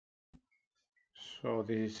So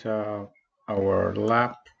this is our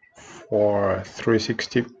lab for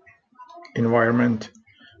 360 environment,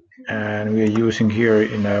 and we are using here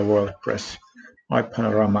in a WordPress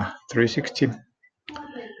iPanorama 360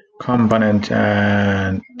 component,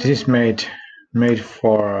 and this is made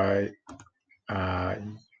for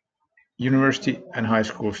university and high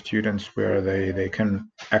school students where they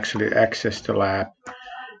can actually access the lab.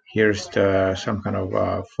 Here's some kind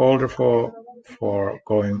of folder for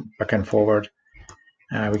going back and forward.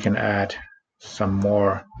 We can add some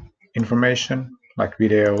more information like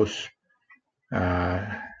videos,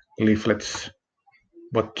 leaflets,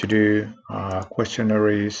 what to do,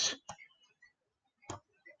 questionnaires.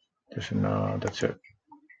 That's a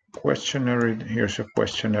questionnaire. Here's a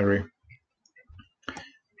questionnaire.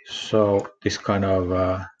 So this kind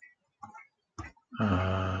of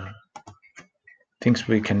things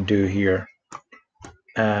we can do here,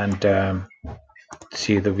 and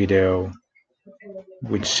see the video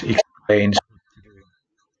which explains.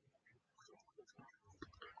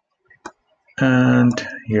 And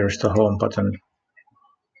here's the home button.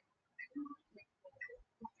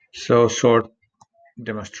 So short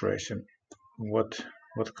demonstration. What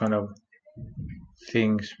kind of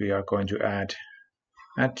things we are going to add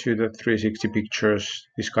to the 360 pictures,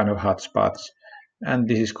 this kind of hotspots, and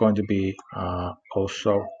this is going to be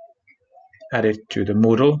also added to the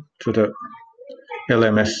Moodle, to the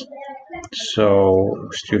LMS, so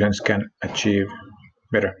students can achieve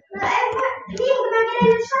better.